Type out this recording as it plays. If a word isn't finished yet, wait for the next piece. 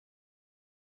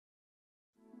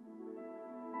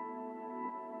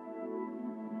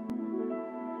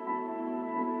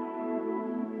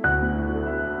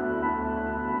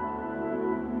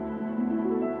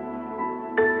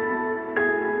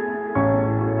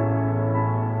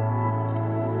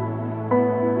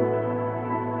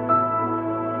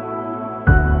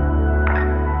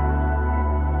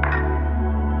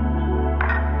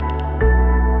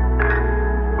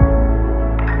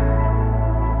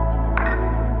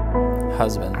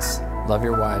Husbands, love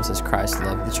your wives as Christ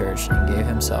loved the church and gave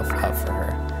himself up for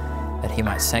her, that he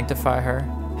might sanctify her,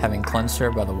 having cleansed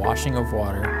her by the washing of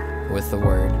water with the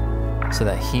word, so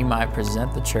that he might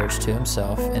present the church to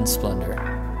himself in splendor,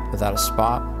 without a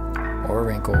spot or a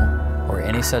wrinkle or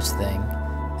any such thing,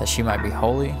 that she might be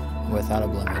holy and without a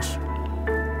blemish.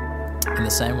 In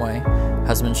the same way,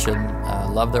 husbands should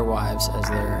love their wives as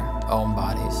their own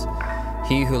bodies.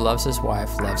 He who loves his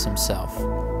wife loves himself.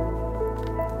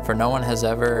 For no one has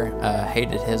ever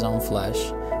hated his own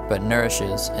flesh, but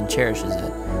nourishes and cherishes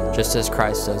it, just as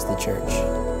Christ does the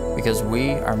church, because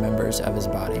we are members of his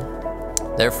body.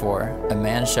 Therefore, a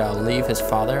man shall leave his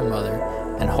father and mother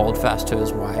and hold fast to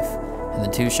his wife, and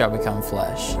the two shall become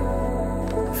flesh.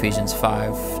 Ephesians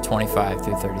 5:25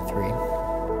 through 33.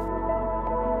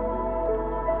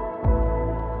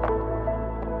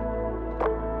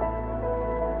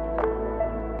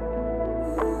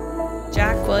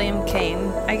 Jack William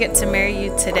Kane, I get to marry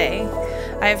you today.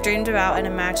 I have dreamed about and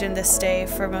imagined this day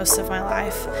for most of my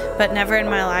life, but never in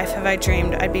my life have I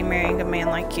dreamed I'd be marrying a man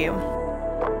like you.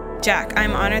 Jack,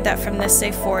 I'm honored that from this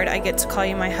day forward I get to call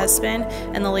you my husband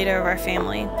and the leader of our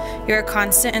family. You are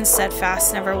constant and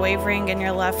steadfast, never wavering in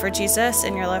your love for Jesus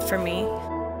and your love for me.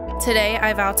 Today,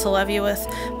 I vow to love you with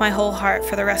my whole heart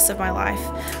for the rest of my life.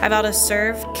 I vow to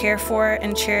serve, care for,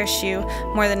 and cherish you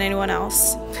more than anyone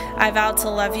else. I vow to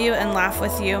love you and laugh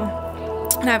with you.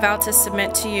 And I vow to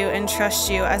submit to you and trust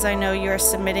you, as I know you are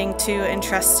submitting to and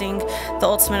trusting the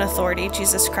ultimate authority,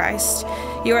 Jesus Christ.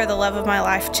 You are the love of my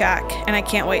life, Jack, and I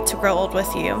can't wait to grow old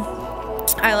with you.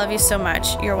 I love you so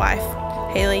much. Your wife,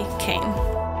 Hailee Kane.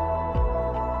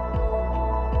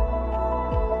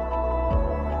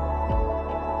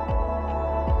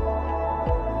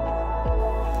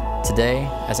 Today,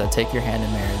 as I take your hand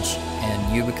in marriage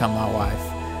and you become my wife,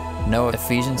 know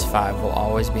Ephesians 5 will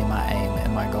always be my aim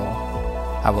and my goal.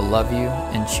 I will love you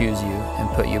and choose you and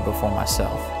put you before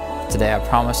myself. Today I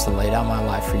promise to lay down my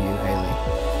life for you, Hailee.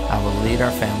 I will lead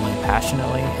our family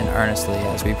passionately and earnestly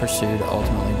as we pursue to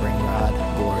ultimately bring God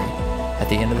glory. At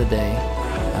the end of the day,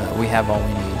 we have all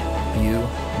we need, you,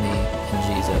 me, and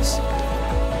Jesus.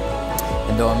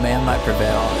 And though a man might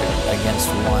prevail against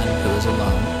one who is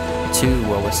alone, two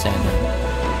will withstand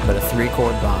him, but a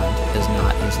three-cord bond is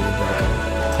not easily broken.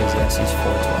 Ecclesiastes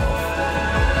 4:12.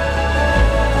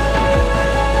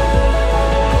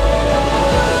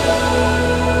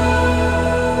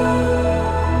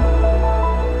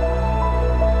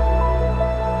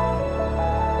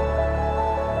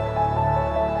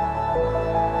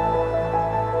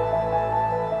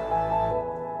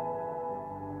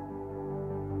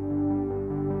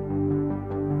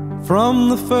 From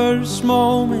the first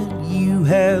moment you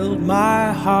held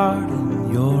my heart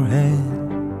in your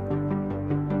hand,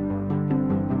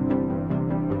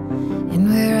 and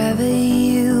wherever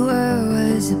you were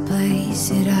was a place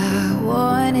that I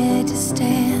wanted to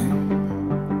stand.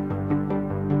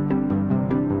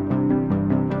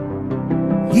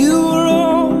 You were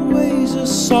always a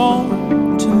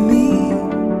song to me,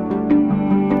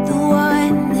 The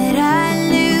one that I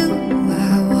knew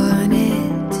I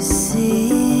wanted to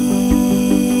sing.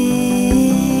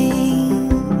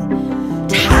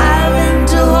 Time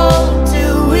to hold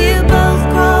till we're both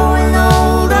growing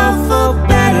older, for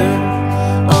better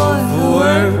or for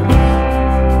worse.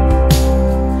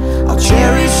 I'll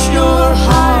cherish your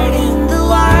heart In the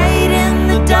light, in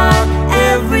the dark,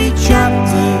 every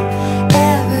chapter,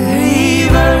 every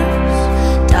verse,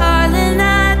 darling,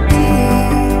 I do.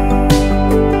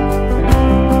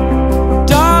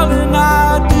 darling, I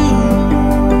do.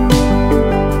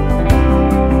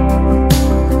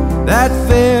 That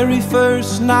very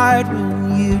first night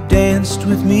when you danced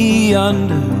with me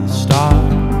under the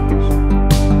stars,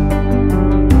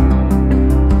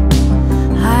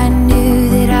 I knew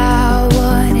that I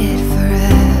wanted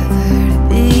forever to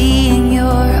be in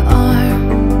your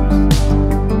arms.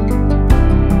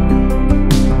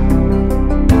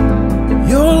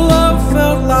 your love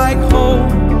felt like home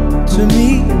to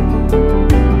me.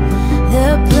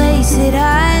 The place that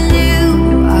I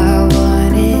knew I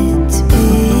wanted to be.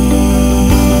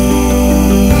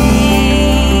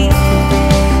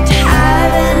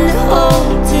 Time to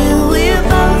hold till we're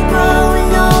both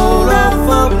growing older,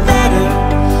 for better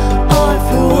or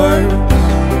for worse.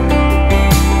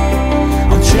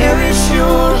 I'll cherish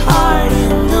your Heart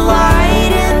in the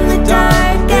light, in the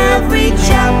dark, every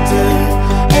chapter,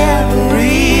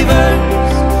 every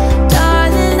verse,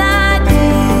 darling, I do.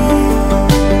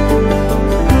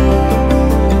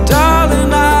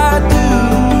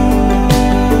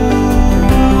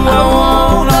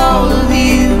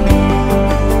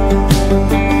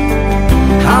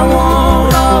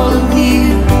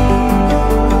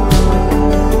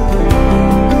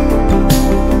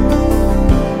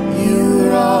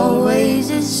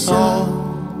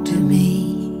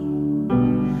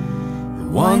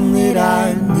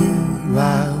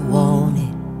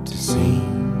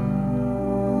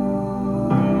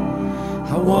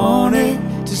 wanted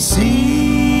to see.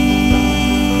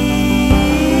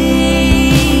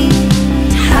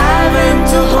 Having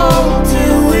to hold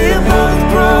till we're both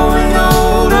growing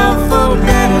older, for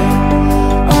better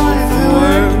or for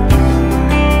worse.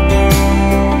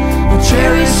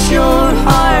 Cherish your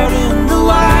heart in the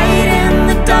light, in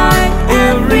the dark,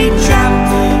 every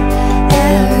chapter,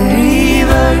 every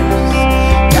verse.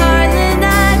 Darling,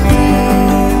 I do.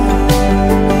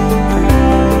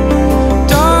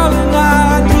 Darling, I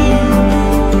do.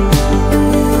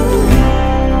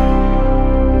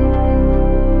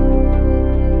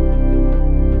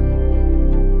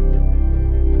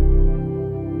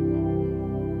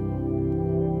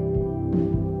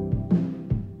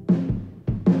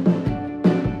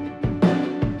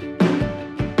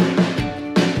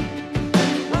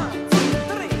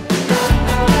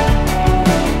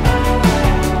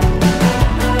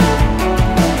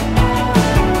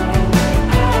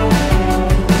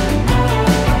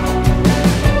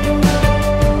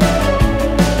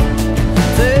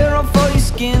 Tear off all your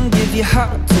skin, give your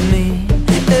heart to me.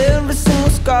 Every single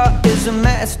scar is a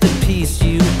masterpiece.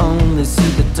 You only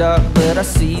see the dark, but I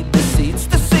see the seeds.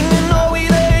 They're singing, are we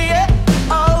there yet?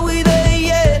 Are we there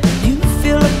yet? You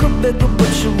feel like a beggar,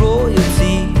 but you're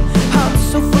royalty. Heart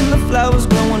so full of flowers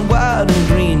growing wild and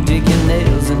green. Dig your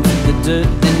nails into the dirt,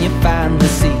 then you find the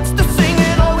seeds. They're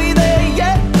singing, are we there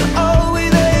yet? Are we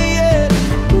there yet?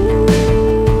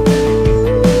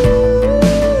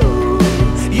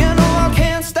 You know I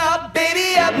can't stop,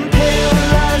 baby, I've been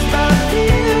paralyzed by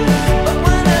fear. But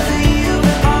whenever you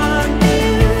are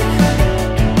near,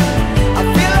 I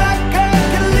feel like I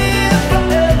can live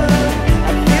forever.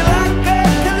 I feel like I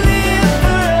can live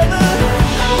forever.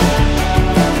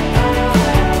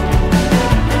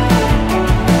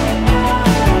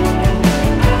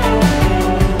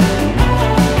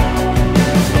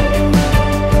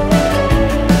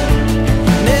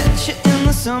 Met you in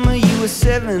the summer, you were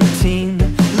 17.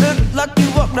 Looked like you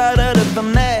walked right out of a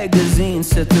magazine.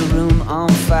 Set the room on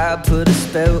fire, put a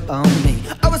spell on me.